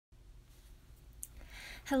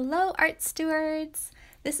Hello, art stewards!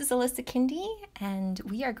 This is Alyssa Kinde, and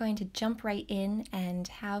we are going to jump right in and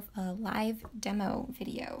have a live demo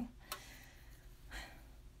video.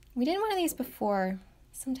 We did one of these before,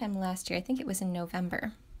 sometime last year. I think it was in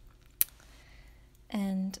November.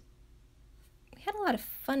 And we had a lot of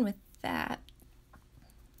fun with that.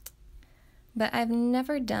 But I've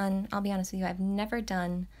never done, I'll be honest with you, I've never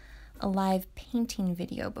done a live painting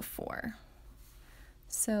video before.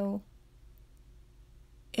 So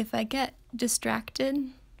if I get distracted,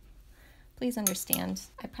 please understand.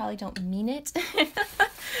 I probably don't mean it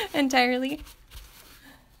entirely.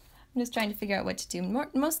 I'm just trying to figure out what to do.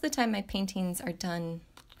 Most of the time my paintings are done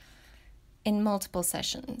in multiple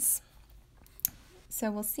sessions. So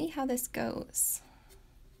we'll see how this goes.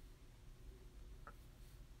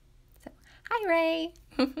 So, hi Ray!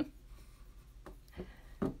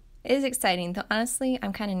 It is exciting, though honestly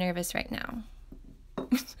I'm kind of nervous right now.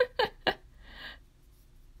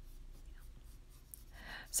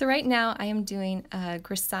 So right now I am doing a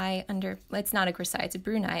grisaille under, it's not a grisaille, it's a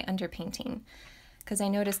brunaille underpainting, because I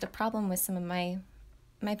noticed a problem with some of my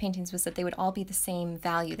paintings was that they would all be the same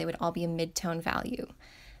value, they would all be a mid-tone value,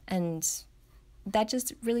 and that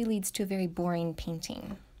just really leads to a very boring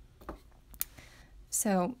painting.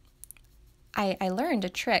 So I learned a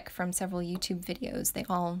trick from several YouTube videos, they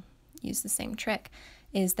all use the same trick,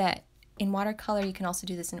 is that in watercolor, you can also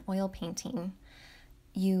do this in oil painting.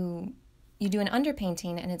 You do an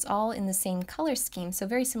underpainting and it's all in the same color scheme, so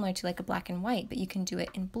very similar to like a black and white, but you can do it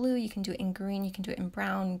in blue, you can do it in green, you can do it in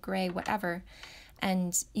brown, gray, whatever,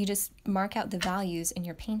 and you just mark out the values in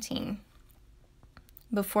your painting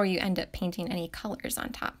before you end up painting any colors on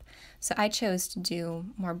top. So I chose to do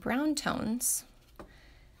more brown tones,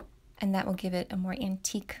 and that will give it a more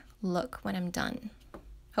antique look when I'm done,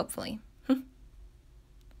 hopefully.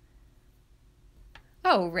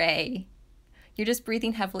 Oh, Ray. You're just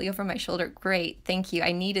breathing heavily over my shoulder. Great, thank you.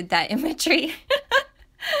 I needed that imagery.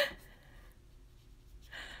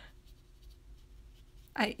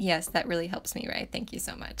 Yes, that really helps me, Ray. Thank you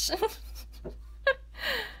so much.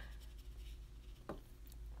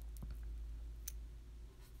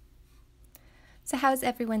 So how's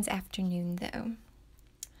everyone's afternoon, though?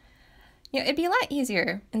 You know, it'd be a lot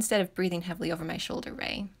easier instead of breathing heavily over my shoulder,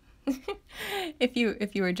 Ray. If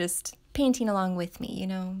you were just painting along with me, you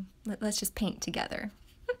know, let's just paint together.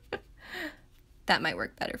 That might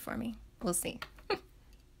work better for me. We'll see.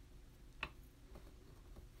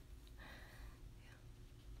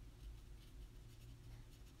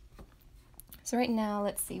 So right now,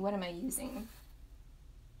 let's see, what am I using?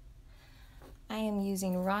 I am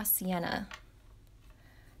using raw sienna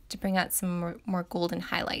to bring out some more golden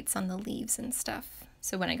highlights on the leaves and stuff.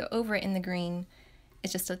 So when I go over it in the green,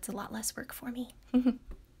 it's a lot less work for me.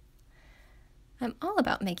 I'm all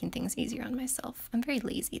about making things easier on myself. I'm very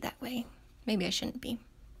lazy that way. Maybe I shouldn't be.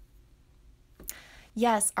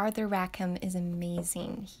 Yes, Arthur Rackham is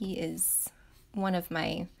amazing. He is one of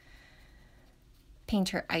my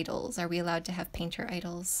painter idols. Are we allowed to have painter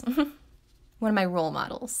idols? One of my role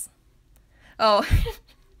models. Oh,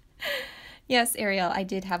 yes, Ariel, I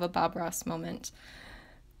did have a Bob Ross moment.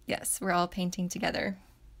 Yes, we're all painting together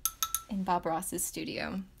in Bob Ross's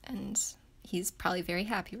studio, and he's probably very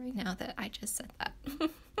happy right now that I just said that.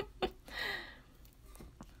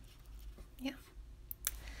 Yeah.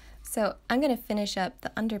 So I'm going to finish up the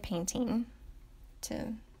underpainting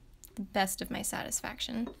to the best of my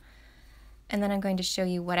satisfaction, and then I'm going to show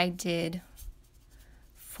you what I did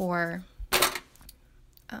for,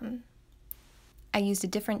 I used a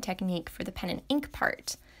different technique for the pen and ink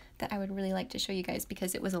part that I would really like to show you guys,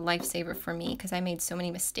 because it was a lifesaver for me, because I made so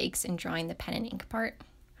many mistakes in drawing the pen and ink part.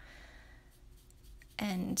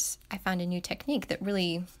 And I found a new technique that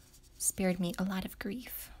really spared me a lot of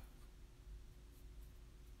grief.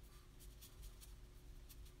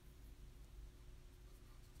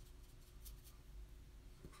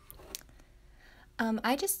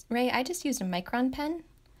 Ray, I just used a micron pen.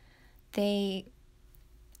 I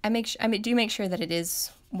do make sure that it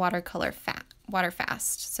is water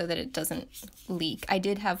fast so that it doesn't leak. I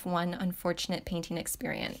did have one unfortunate painting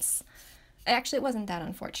experience. Actually, it wasn't that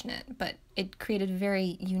unfortunate, but it created a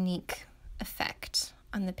very unique effect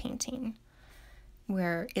on the painting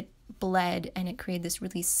where it bled and it created this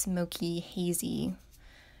really smoky, hazy,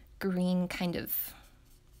 green kind of,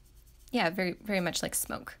 yeah, very, very much like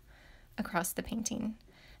smoke across the painting.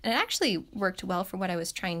 And it actually worked well for what I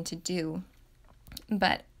was trying to do,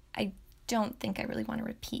 but I don't think I really want to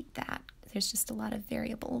repeat that. There's just a lot of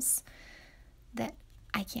variables that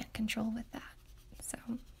I can't control with that. So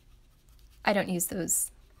I don't use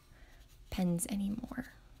those pens anymore.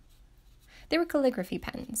 They were calligraphy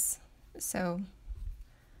pens, so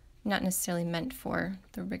not necessarily meant for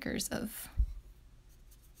the rigors of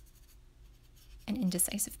an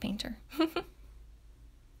indecisive painter.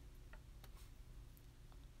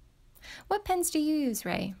 What pens do you use,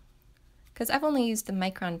 Ray? Because I've only used the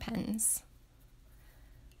Micron pens.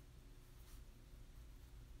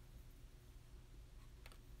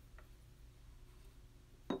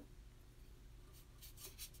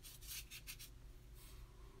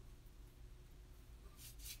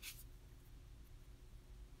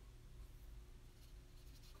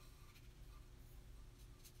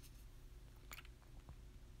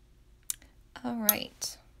 All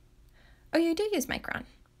right. Oh, you do use Micron.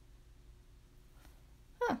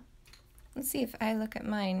 Huh. Let's see if I look at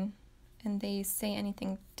mine and they say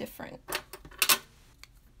anything different.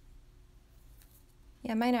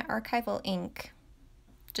 Yeah, mine are archival ink,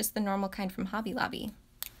 just the normal kind from Hobby Lobby.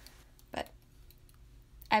 But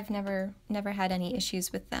I've never had any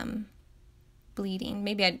issues with them bleeding.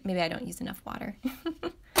 Maybe I don't use enough water.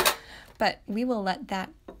 But we will let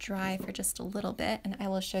that dry for just a little bit, and I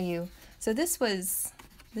will show you. So this was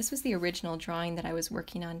the original drawing that I was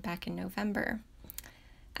working on back in November.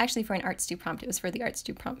 Actually, for an Art Stew prompt. It was for the Art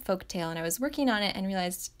Stew prompt folktale, and I was working on it and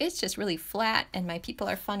realized it's just really flat and my people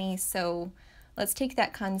are funny, so let's take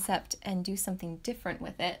that concept and do something different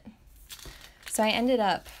with it. So I ended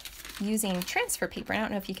up using transfer paper. I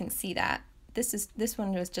don't know if you can see that. This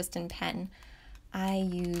one was just in pen. I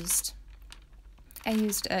used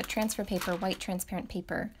a transfer paper, white transparent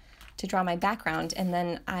paper, to draw my background, and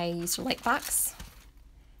then I used a light box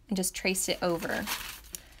and just traced it over.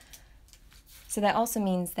 So that also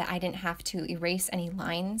means that I didn't have to erase any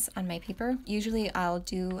lines on my paper. Usually I'll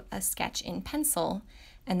do a sketch in pencil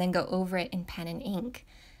and then go over it in pen and ink.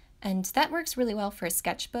 And that works really well for a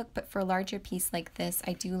sketchbook, but for a larger piece like this,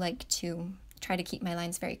 I do like to try to keep my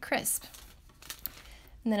lines very crisp.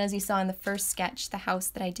 And then as you saw in the first sketch, the house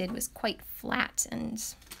that I did was quite flat and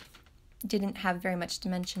didn't have very much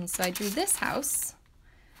dimension. So I drew this house,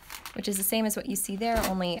 which is the same as what you see there,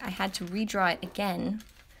 only I had to redraw it again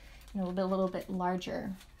in a little bit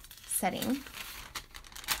larger setting.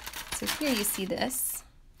 So here you see this.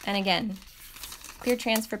 And again, clear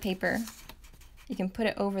transfer paper. You can put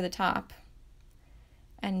it over the top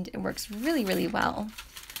and it works really, really well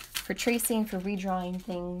for tracing, for redrawing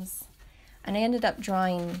things. And I ended up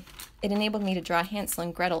drawing, it enabled me to draw Hansel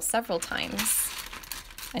and Gretel several times.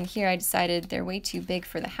 And here I decided they're way too big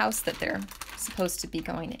for the house that they're supposed to be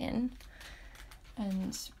going in.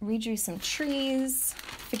 And redrew some trees,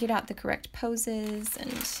 figured out the correct poses,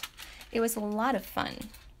 and it was a lot of fun.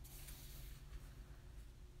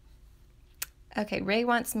 Okay, Ray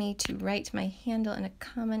wants me to write my handle in a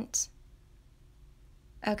comment.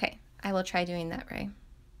 Okay, I will try doing that, Ray.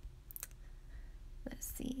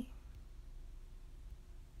 Let's see.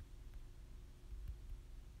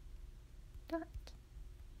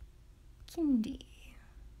 Kinde.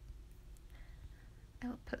 I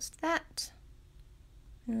will post that.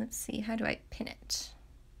 And let's see, how do I pin it?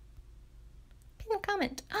 Pin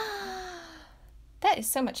comment. Ah, that is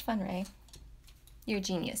so much fun, Ray. You're a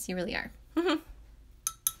genius, you really are. All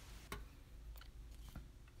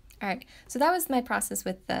right, so that was my process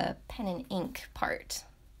with the pen and ink part.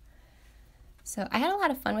 So I had a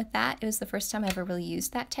lot of fun with that. It was the first time I ever really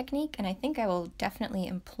used that technique, and I think I will definitely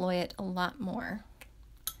employ it a lot more.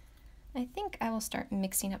 I think I will start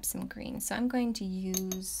mixing up some greens. So I'm going to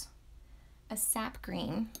use a sap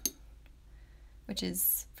green, which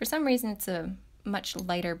is, for some reason, it's a much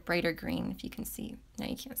lighter, brighter green, if you can see. No,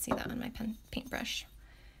 you can't see that on my paintbrush.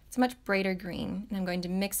 It's a much brighter green, and I'm going to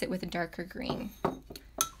mix it with a darker green.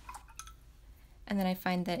 And then I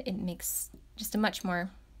find that it makes just a much more,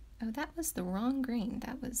 oh, that was the wrong green.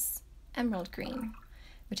 That was emerald green,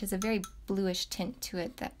 which has a very bluish tint to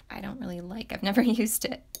it that I don't really like. I've never used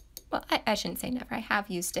it. Well, I shouldn't say never. I have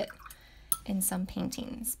used it in some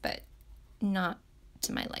paintings, but not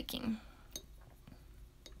to my liking.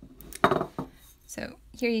 So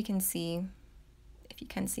here you can see, if you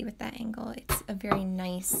can see with that angle, it's a very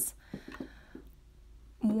nice,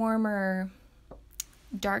 warmer,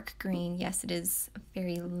 dark green. Yes, it is a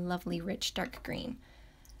very lovely, rich, dark green.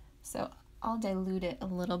 So I'll dilute it a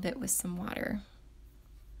little bit with some water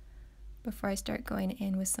before I start going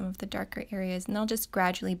in with some of the darker areas, and I'll just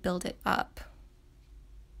gradually build it up.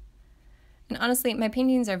 And honestly, my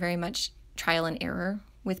paintings are very much trial and error.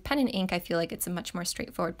 With pen and ink, I feel like it's a much more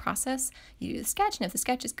straightforward process. You do the sketch, and if the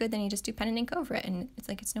sketch is good, then you just do pen and ink over it, and it's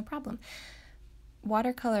like it's no problem.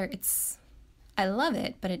 Watercolor, I love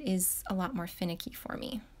it, but it is a lot more finicky for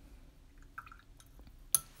me.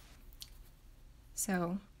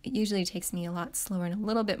 So it usually takes me a lot slower and a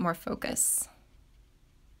little bit more focus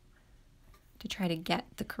to try to get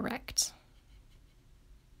the correct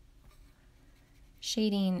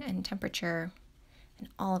shading and temperature and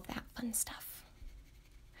all of that fun stuff.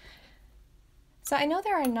 So I know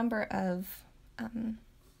there are a number of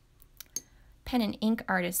pen and ink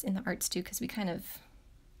artists in the art stew, because we kind of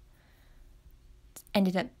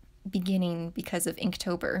ended up beginning because of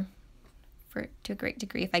Inktober to a great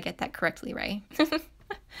degree, if I get that correctly, Ray.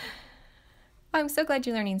 I'm so glad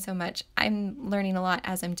you're learning so much. I'm learning a lot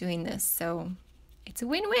as I'm doing this, so it's a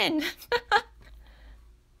win-win.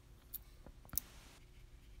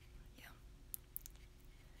 Yeah.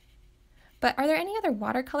 But are there any other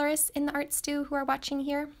watercolorists in the art stew who are watching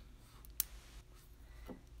here?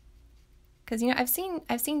 Because, you know, I've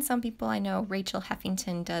seen some people. I know Rachel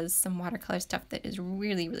Heffington does some watercolor stuff that is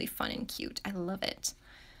really, really fun and cute. I love it.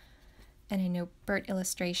 And I know Bert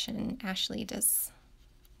Illustration, Ashley, does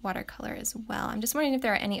watercolor as well. I'm just wondering if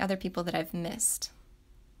there are any other people that I've missed,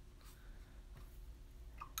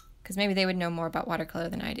 because maybe they would know more about watercolor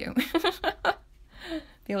than I do.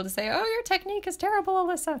 Be able to say, oh, your technique is terrible,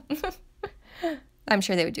 Alyssa. I'm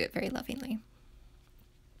sure they would do it very lovingly.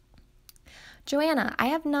 Joanna, I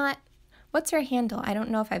have not, what's her handle? I don't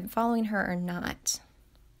know if I'm following her or not.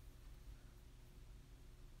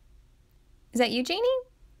 Is that you, Janie?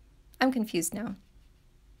 I'm confused now.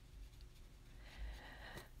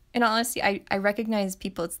 In all honesty, I recognize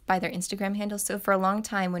people by their Instagram handles. So for a long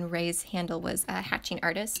time, when Ray's handle was a hatching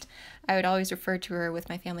artist, I would always refer to her with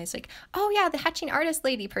my family as like, oh yeah, the hatching artist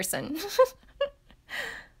lady person.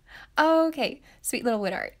 Okay, sweet little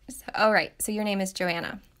wood art. All right, so your name is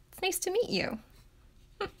Joanna. It's nice to meet you.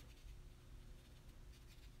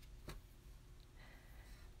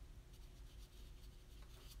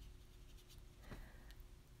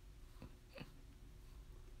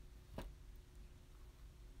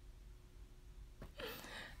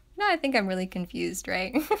 Now I think I'm really confused,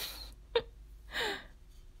 right?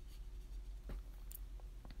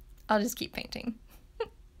 I'll just keep painting.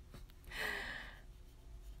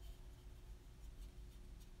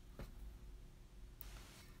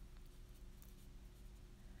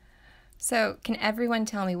 So, can everyone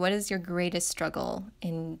tell me, what is your greatest struggle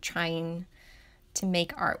in trying to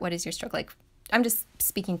make art? What is your struggle? Like, I'm just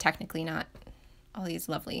speaking technically, not all these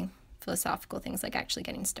lovely philosophical things like actually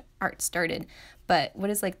getting art started. But what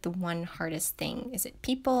is like the one hardest thing? Is it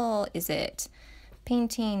people? Is it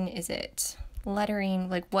painting? Is it lettering?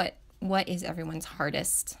 Like, what is everyone's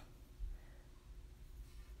hardest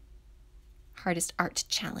art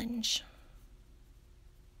challenge?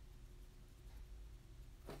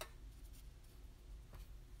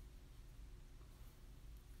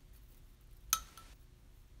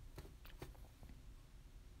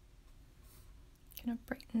 Gonna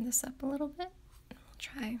brighten this up a little bit. We'll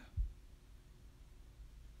try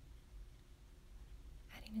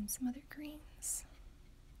adding in some other greens.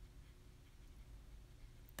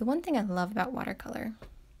 The one thing I love about watercolor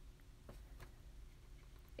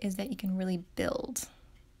is that you can really build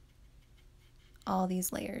all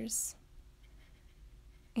these layers.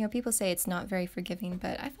 You know, people say it's not very forgiving,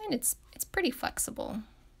 but I find it's pretty flexible.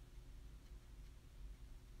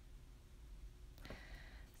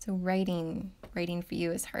 So writing for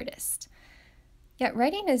you is hardest. Yeah,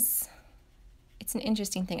 writing it's an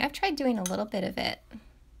interesting thing. I've tried doing a little bit of it,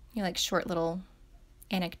 you know, like short little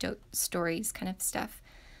anecdote stories kind of stuff.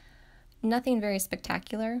 Nothing very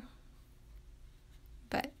spectacular,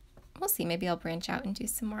 but we'll see. Maybe I'll branch out and do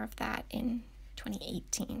some more of that in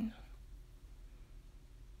 2018.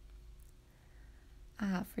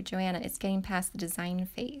 For Joanna, it's getting past the design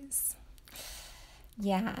phase.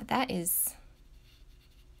 Yeah,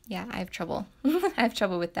 yeah, I have trouble. I have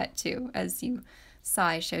trouble with that too. As you saw,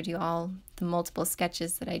 I showed you all the multiple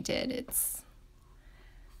sketches that I did. It's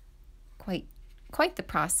quite the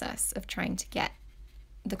process of trying to get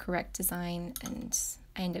the correct design, and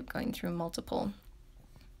I end up going through multiple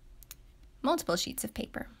sheets of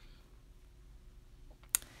paper.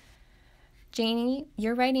 Janie,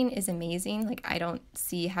 your writing is amazing. Like, I don't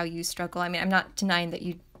see how you struggle. I mean, I'm not denying that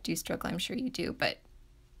you do struggle. I'm sure you do, but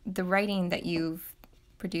the writing that you've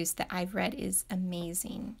produced that I've read is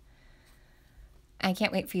amazing. I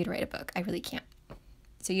can't wait for you to write a book. I really can't.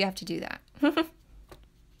 So you have to do that.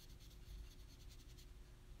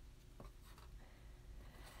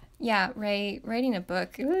 Yeah, Ray, writing a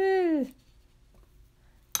book.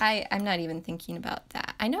 I'm not even thinking about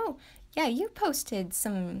that. I know, yeah, you posted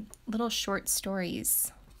some little short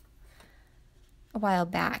stories a while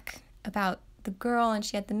back about the girl, and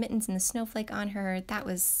she had the mittens and the snowflake on her. That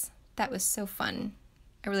was so fun.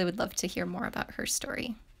 I really would love to hear more about her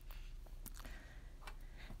story.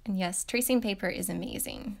 And yes, tracing paper is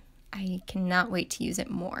amazing. I cannot wait to use it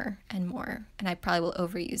more and more, and I probably will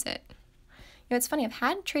overuse it. You know, it's funny, I've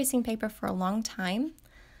had tracing paper for a long time,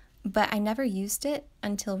 but I never used it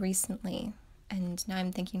until recently. And now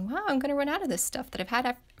I'm thinking, wow, I'm going to run out of this stuff that I've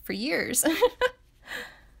had for years.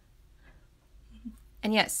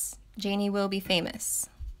 And yes, Janie will be famous.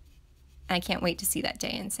 I can't wait to see that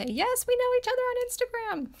day and say, yes, we know each other on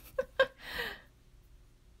Instagram.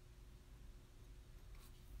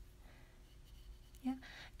 Yeah.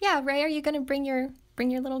 Yeah, Ray, are you going to bring your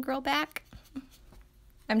little girl back?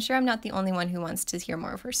 I'm sure I'm not the only one who wants to hear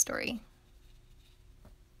more of her story.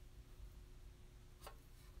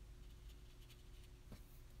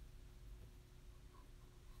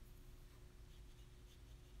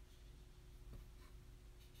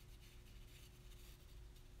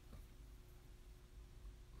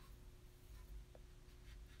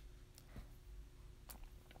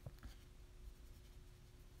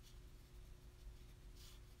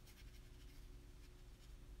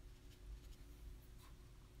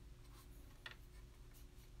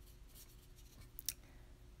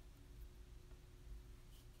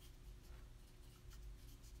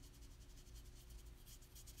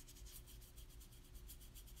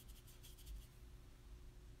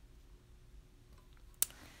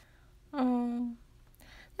 Oh,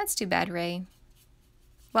 that's too bad, Ray.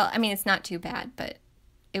 Well, I mean, it's not too bad, but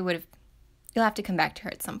you'll have to come back to her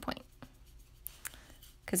at some point.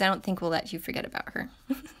 Because I don't think we'll let you forget about her.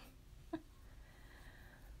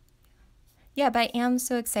 Yeah, but I am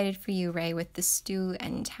so excited for you, Ray, with the stew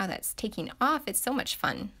and how that's taking off. It's so much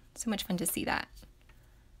fun. So much fun to see that.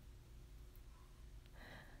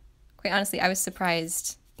 Quite honestly, I was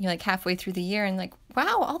surprised, you know, like halfway through the year and like,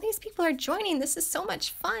 wow, all these people are joining. This is so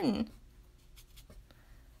much fun.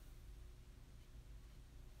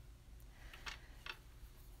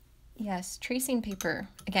 Yes, tracing paper.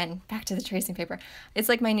 Again, back to the tracing paper. It's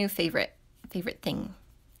like my new favorite thing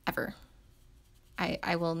ever.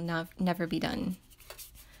 I will never be done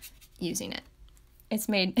using it. It's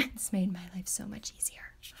made my life so much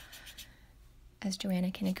easier, as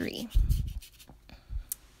Joanna can agree.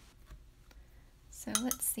 So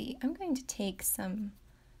let's see. I'm going to take some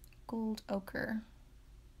gold ochre,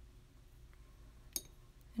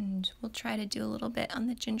 and we'll try to do a little bit on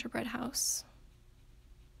the gingerbread house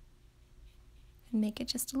and make it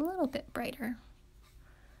just a little bit brighter.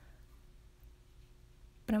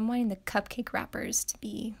 But I'm wanting the cupcake wrappers to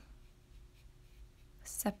be a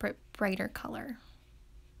separate, brighter color.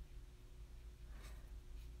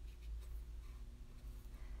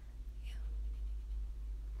 Yeah.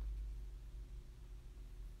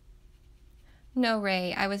 No,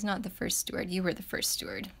 Ray, I was not the first steward. You were the first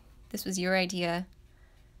steward. This was your idea.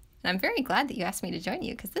 And I'm very glad that you asked me to join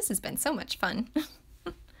you because this has been so much fun.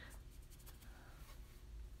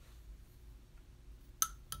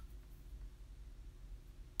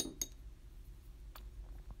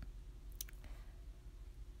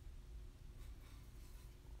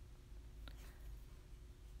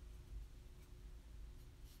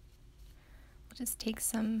 Just take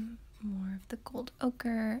some more of the gold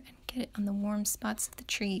ochre and get it on the warm spots of the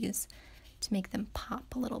trees to make them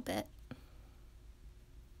pop a little bit.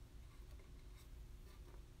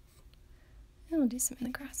 And we'll do some in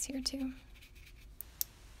the grass here too.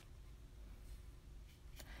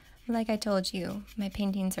 Like I told you, my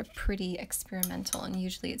paintings are pretty experimental, and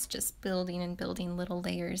usually it's just building and building little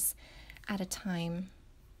layers at a time.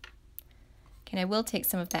 Okay, and I will take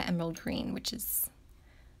some of that emerald green, which is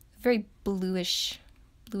very bluish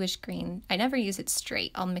green. I never use it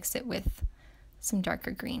straight. I'll mix it with some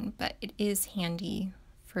darker green, but it is handy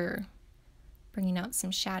for bringing out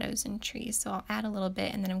some shadows in trees. So I'll add a little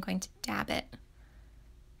bit, and then I'm going to dab it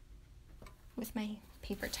with my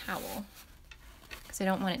paper towel because I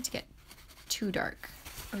don't want it to get too dark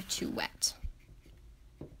or too wet.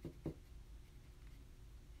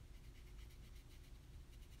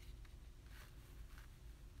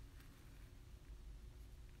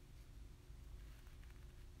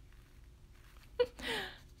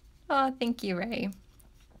 Oh, thank you, Ray.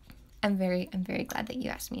 I'm very glad that you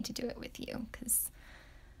asked me to do it with you because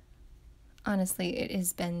honestly, it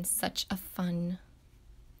has been such a fun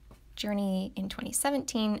journey in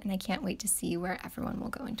 2017, and I can't wait to see where everyone will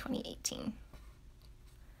go in 2018.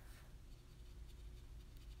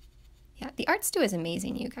 Yeah, the art stew is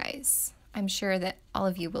amazing, you guys. I'm sure that all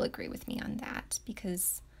of you will agree with me on that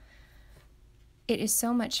because it is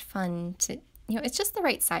so much fun to, you know, it's just the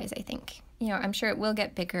right size, I think. You know, I'm sure it will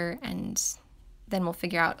get bigger and then we'll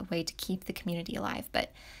figure out a way to keep the community alive,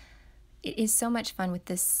 but it is so much fun with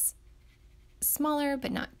this smaller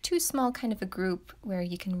but not too small kind of a group where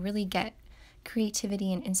you can really get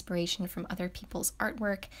creativity and inspiration from other people's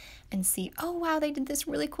artwork and see, oh wow, they did this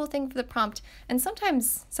really cool thing for the prompt. And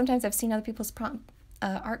sometimes I've seen other people's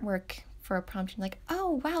artwork for a prompt and like,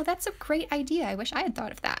 oh wow, that's a great idea. I wish I had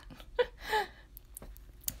thought of that.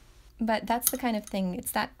 But that's the kind of thing,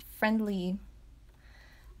 it's that friendly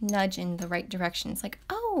nudge in the right direction. It's like,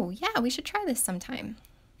 oh yeah, we should try this sometime.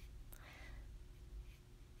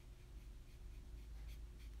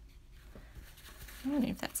 I wonder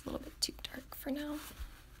if that's a little bit too dark for now.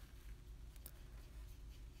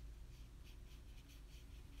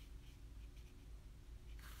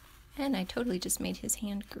 And I totally just made his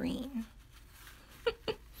hand green.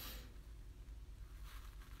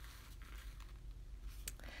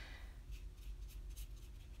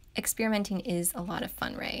 Experimenting is a lot of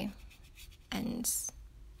fun, Ray. And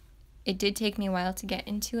it did take me a while to get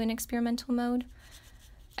into an experimental mode.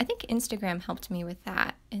 I think Instagram helped me with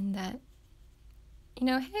that, in that, you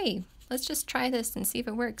know, hey, let's just try this and see if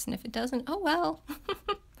it works. And if it doesn't, oh well.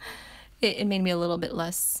 It made me a little bit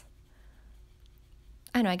less,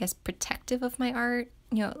 I don't know, I guess protective of my art.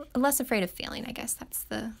 You know, less afraid of failing, I guess that's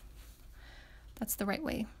the right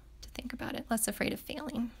way to think about it. Less afraid of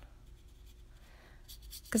failing.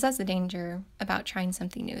 Because that's the danger about trying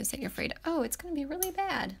something new, is that you're afraid, oh, it's going to be really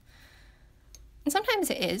bad. And sometimes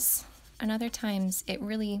it is, and other times it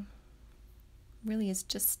really, really is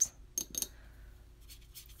just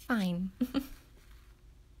fine.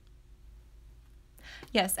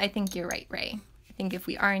 Yes, I think you're right, Ray. I think if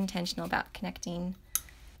we are intentional about connecting,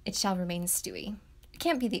 it shall remain stewy. It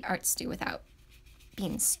can't be the art stew without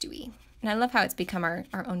being stewy. And I love how it's become our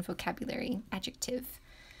own vocabulary adjective.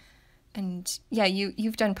 And yeah,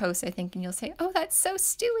 you've done posts, I think, and you'll say, oh, that's so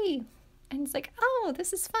stewy. And it's like, oh,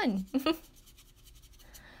 this is fun.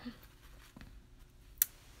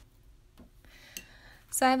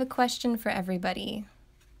 So I have a question for everybody.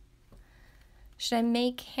 Should I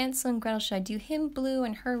make Hansel and Gretel, should I do him blue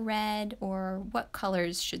and her red, or what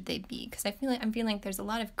colors should they be? Because I'm feeling like there's a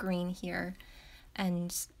lot of green here,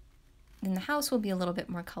 and then the house will be a little bit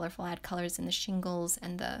more colorful. Add colors in the shingles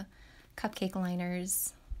and the cupcake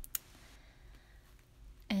liners.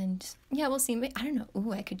 And yeah, we'll see. I don't know.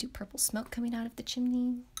 Ooh, I could do purple smoke coming out of the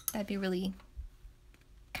chimney. That'd be really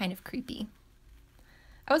kind of creepy.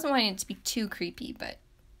 I wasn't wanting it to be too creepy, but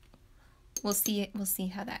we'll see. We'll see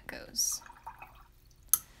how that goes.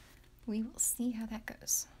 We will see how that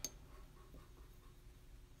goes.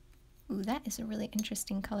 Ooh, that is a really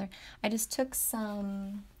interesting color. I just took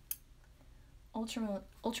some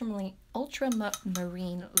ultramarine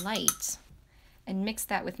light and mixed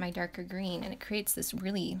that with my darker green, and it creates this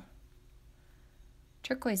really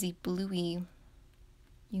turquoisey, bluey,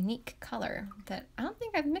 unique color that I don't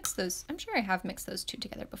think I've mixed those. I'm sure I have mixed those two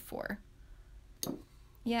together before.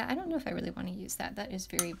 Yeah, I don't know if I really want to use that. That is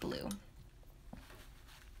very blue.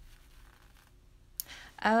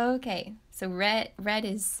 Okay, so red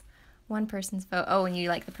is one person's vote. Oh, and you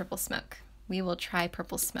like the purple smoke. We will try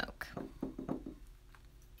purple smoke.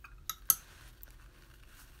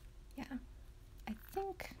 Yeah, I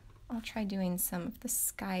think I'll try doing some of the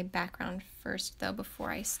sky background first, though,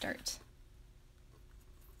 before I start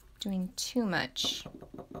doing too much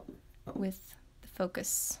with the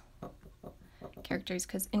focus characters,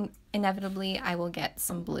 because inevitably I will get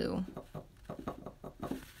some blue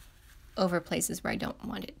over places where I don't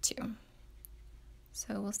want it to.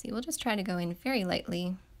 So we'll see. We'll just try to go in very lightly.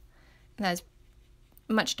 And that is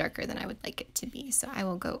much darker than I would like it to be, so I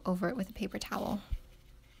will go over it with a paper towel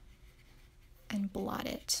and blot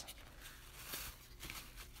it.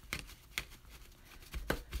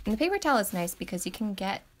 And the paper towel is nice because you can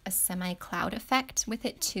get a semi-cloud effect with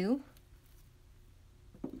it too,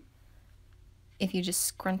 if you just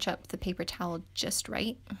scrunch up the paper towel just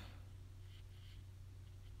right.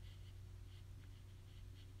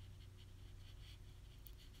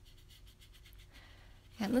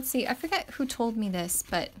 And let's see, I forget who told me this,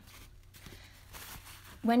 but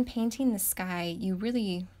when painting the sky, you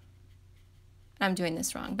really, I'm doing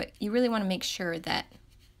this wrong, but you really want to make sure that,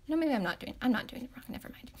 no, maybe I'm not doing it wrong, never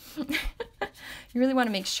mind. You really want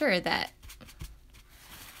to make sure that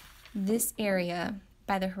this area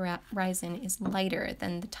by the horizon is lighter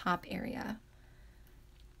than the top area.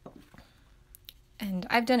 And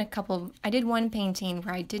I've done I did one painting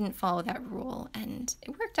where I didn't follow that rule, and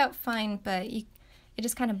it worked out fine, but it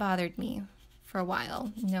just kind of bothered me for a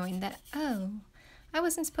while, knowing that, oh, I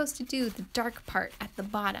wasn't supposed to do the dark part at the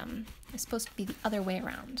bottom. It's supposed to be the other way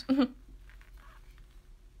around.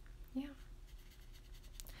 Yeah.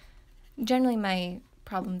 Generally, my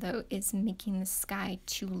problem, though, is making the sky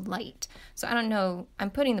too light. So I don't know, I'm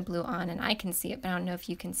putting the blue on and I can see it, but I don't know if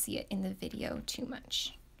you can see it in the video too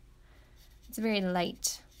much. It's a very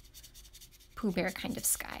light Pooh Bear kind of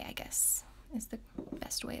sky, I guess, is the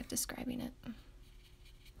best way of describing it.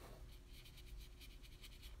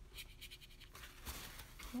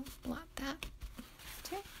 We'll blot that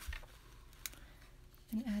too.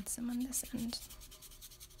 And add some on this end.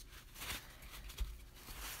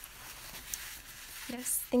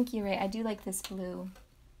 Yes, thank you, Ray. I do like this blue.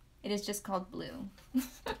 It is just called blue.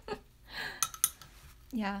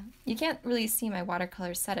 Yeah, you can't really see my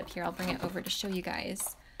watercolor setup here. I'll bring it over to show you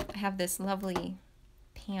guys. I have this lovely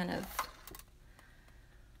pan of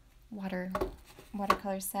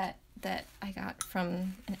watercolor set that I got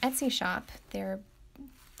from an Etsy shop. They're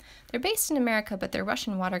based in America, but they're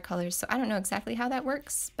Russian watercolors, so I don't know exactly how that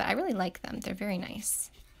works, but I really like them. They're very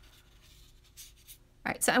nice.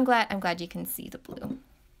 All right, so I'm glad you can see the blue.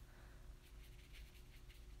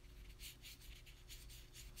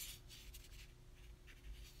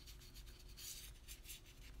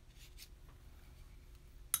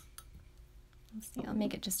 Let's see, I'll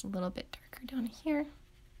make it just a little bit darker down here.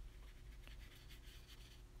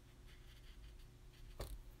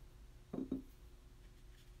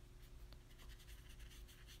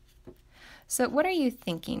 So what are you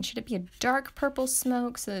thinking? Should it be a dark purple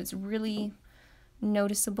smoke so that it's really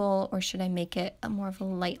noticeable, or should I make it a more of a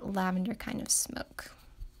light lavender kind of smoke?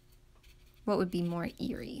 What would be more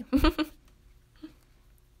eerie?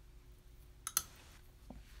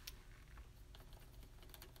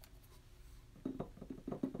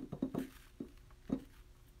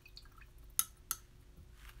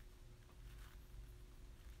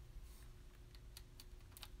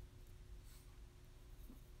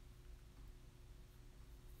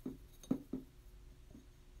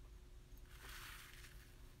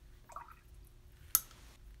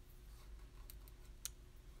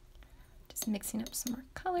 Mixing up some more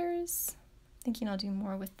colors. Thinking I'll do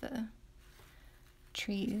more with the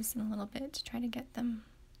trees in a little bit to try to get them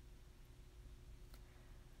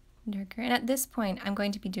darker. And at this point, I'm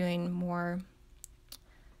going to be doing more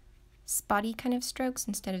spotty kind of strokes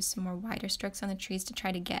instead of some more wider strokes on the trees to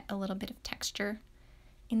try to get a little bit of texture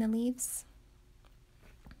in the leaves.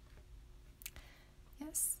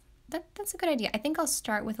 Yes, that's a good idea. I think I'll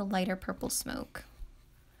start with a lighter purple smoke.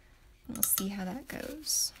 And we'll see how that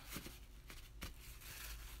goes.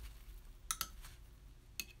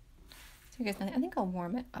 So you guys know, I think I'll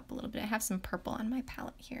warm it up a little bit. I have some purple on my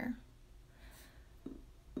palette here.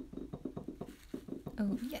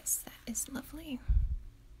 Oh yes, that is lovely.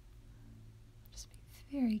 Just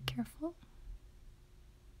be very careful.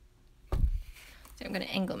 So I'm going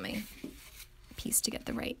to angle my piece to get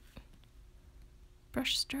the right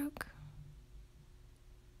brush stroke.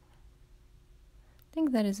 I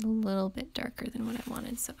think that is a little bit darker than what I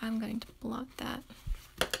wanted, so I'm going to blot that.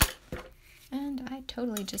 And I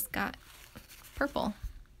totally just got purple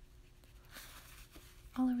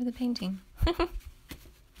all over the painting. We'll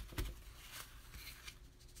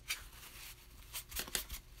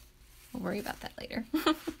worry about that later.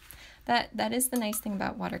 That is the nice thing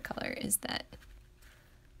about watercolor, is that,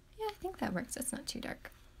 yeah, I think that works. It's not too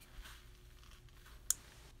dark.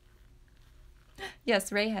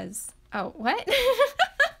 Yes, Ray has. Oh, what?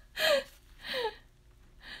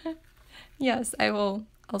 Yes, I'll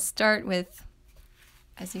start with,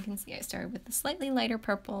 as you can see, I started with the slightly lighter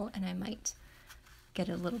purple, and I might get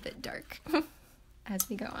a little bit dark as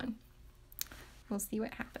we go on. We'll see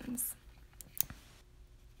what happens.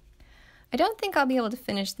 I don't think I'll be able to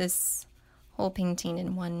finish this whole painting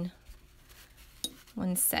in one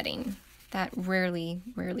setting. That rarely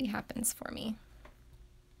happens for me.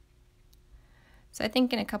 So I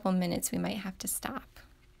think in a couple minutes we might have to stop.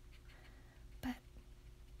 But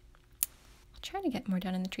I'll try to get more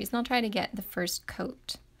done in the trees, and I'll try to get the first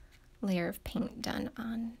coat layer of paint done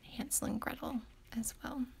on Hansel and Gretel as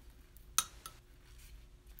well.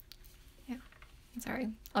 Yeah, I'm sorry.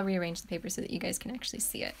 I'll rearrange the paper so that you guys can actually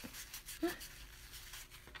see it.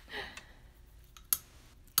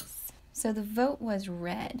 So the vote was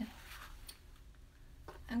red.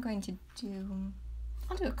 I'm going to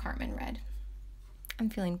I'll do a Carmen red. I'm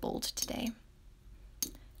feeling bold today.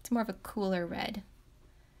 It's more of a cooler red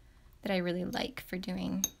that I really like for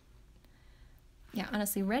doing. Yeah,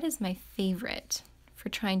 honestly, red is my favorite for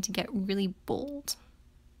trying to get really bold.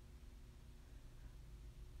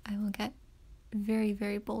 I will get very,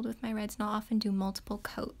 very bold with my reds, and I'll often do multiple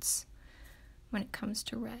coats when it comes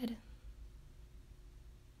to red.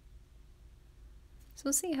 So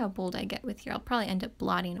we'll see how bold I get with here. I'll probably end up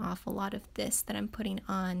blotting off a lot of this that I'm putting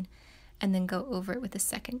on and then go over it with a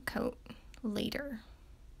second coat later.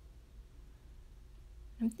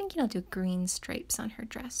 I'm thinking I'll do green stripes on her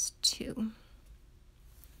dress too.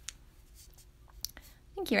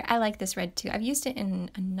 I Thank you. I like this red too. I've used it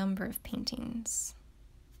in a number of paintings.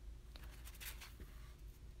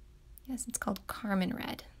 Yes, it's called Carmine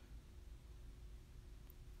Red.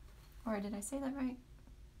 Or did I say that right?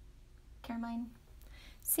 Carmine?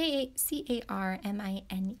 C-A-R-M-I-N-E.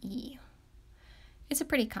 It's a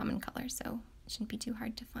pretty common color, so it shouldn't be too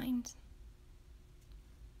hard to find.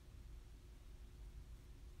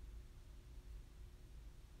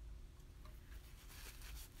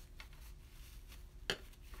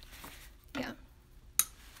 Yeah.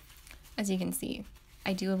 As you can see,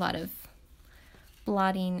 I do a lot of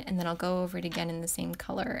blotting, and then I'll go over it again in the same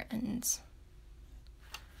color, and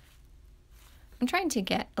I'm trying to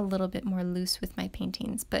get a little bit more loose with my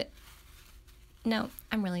paintings, but no,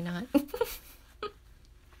 I'm really not.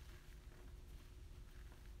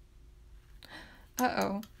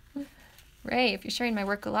 Uh-oh. Ray, if you're sharing my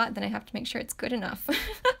work a lot, then I have to make sure it's good enough.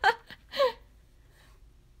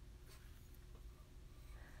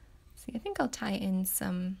 See, I think I'll tie in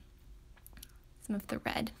some of the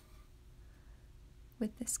red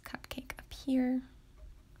with this cupcake up here.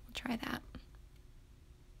 We'll try that.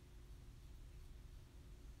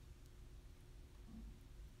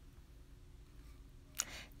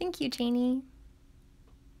 Thank you, Janie.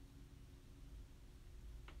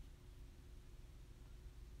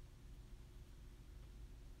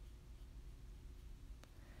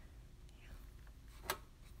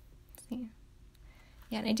 See.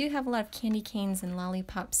 Yeah, and I do have a lot of candy canes and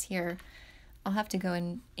lollipops here. I'll have to go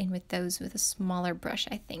in with those with a smaller brush,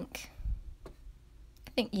 I think.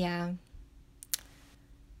 Yeah.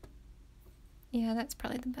 Yeah, that's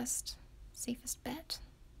probably the best, safest bet.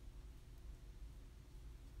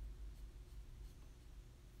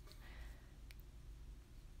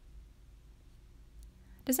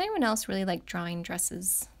 Does anyone else really like drawing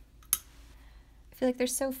dresses? I feel like they're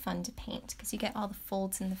so fun to paint because you get all the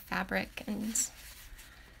folds in the fabric and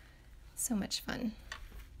so much fun.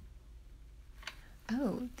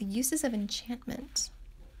 Oh, the uses of enchantment.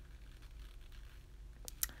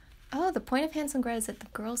 Oh, the point of Hansel and Gretel is that the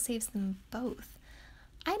girl saves them both.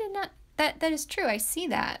 I did not, that is true, I see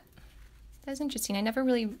that. That's interesting. I never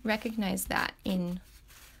really recognized that in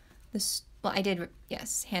this, well, I did,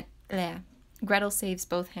 yes, Gretel saves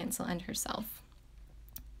both Hansel and herself.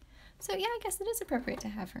 So yeah, I guess it is appropriate to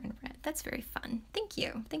have her in red. That's very fun. Thank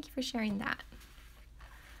you. Thank you for sharing that.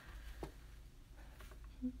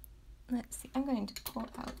 Let's see, I'm going to pull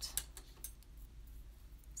out a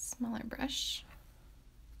smaller brush.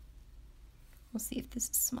 We'll see if this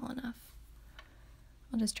is small enough.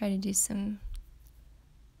 I'll just try to do some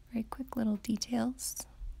very quick little details.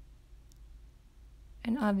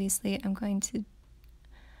 And obviously I'm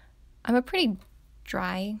a pretty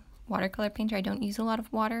dry watercolor painter. I don't use a lot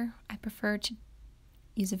of water. I prefer to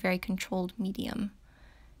use a very controlled medium.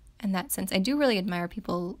 In that sense, I do really admire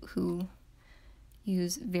people who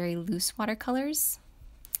use very loose watercolors.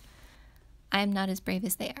 I am not as brave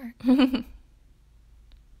as they are.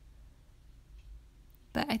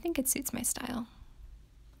 But I think it suits my style.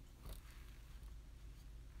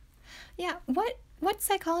 Yeah, what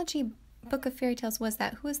psychology book of fairy tales was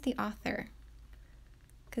that? Who was the author?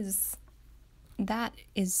 Because that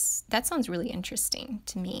sounds really interesting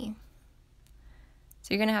to me.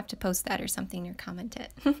 So you're gonna have to post that or something or comment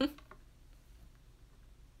it.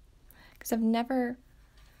 Because I've never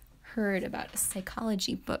heard about a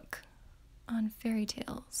psychology book on fairy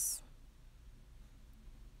tales.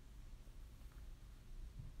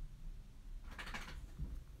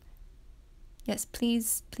 Yes,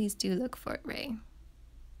 please do look for it, Ray.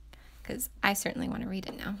 Because I certainly want to read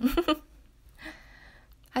it now.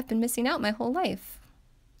 I've been missing out my whole life.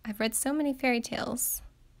 I've read so many fairy tales.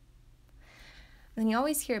 And then you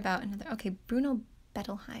always hear about another, okay, Bruno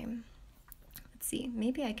Bettelheim. Let's see,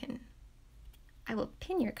 maybe I will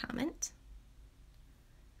pin your comment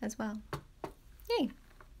as well. Yay.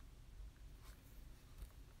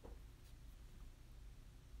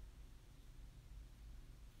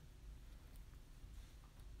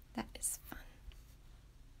 That is fun.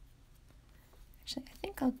 Actually, I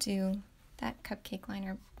think I'll do that cupcake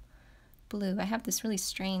liner blue. I have this really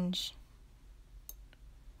strange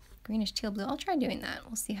greenish teal blue. I'll try doing that.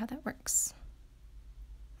 We'll see how that works.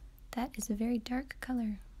 That is a very dark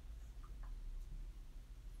color.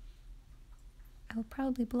 I will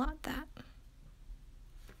probably blot that.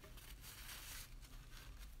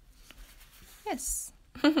 Yes.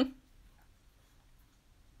 Yeah.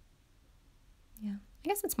 I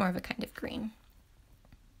guess it's more of a kind of green.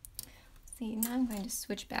 See, now I'm going to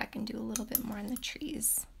switch back and do a little bit more on the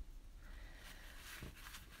trees.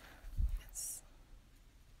 Yes.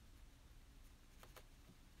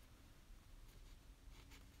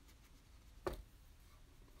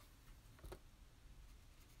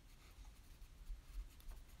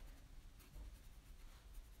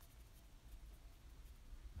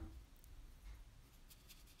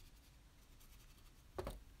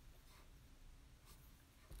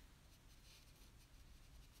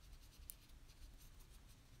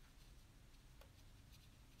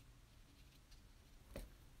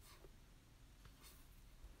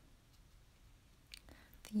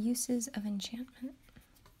 The Uses of Enchantment.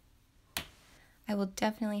 I will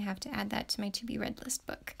definitely have to add that to my to-be-read list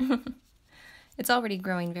book. It's already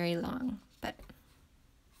growing very long, but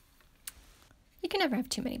you can never have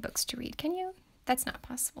too many books to read, can you? That's not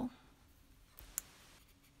possible.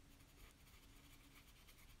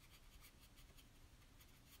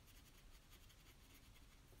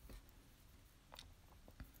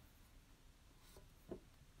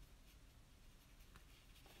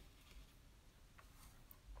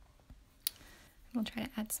 We'll try to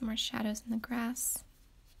add some more shadows in the grass.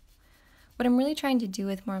 What I'm really trying to do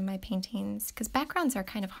with more of my paintings, because backgrounds are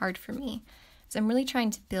kind of hard for me, is I'm really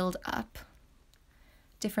trying to build up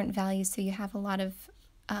different values so you have a lot of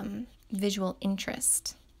visual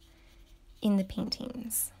interest in the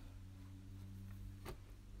paintings.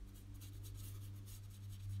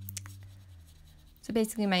 So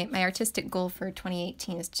basically my artistic goal for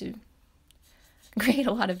 2018 is to create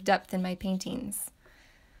a lot of depth in my paintings.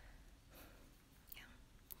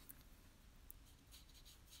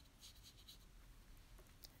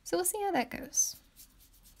 So we'll see how that goes.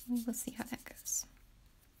 We'll see how that goes.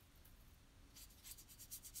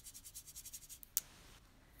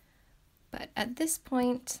 But at this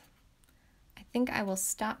point, I think I will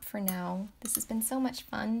stop for now. This has been so much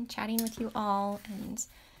fun chatting with you all and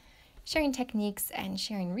sharing techniques and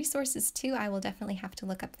sharing resources too. I will definitely have to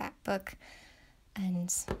look up that book.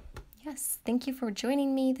 And yes, thank you for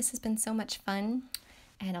joining me. This has been so much fun.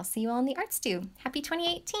 And I'll see you all in the Art Stew. Happy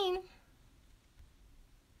 2018!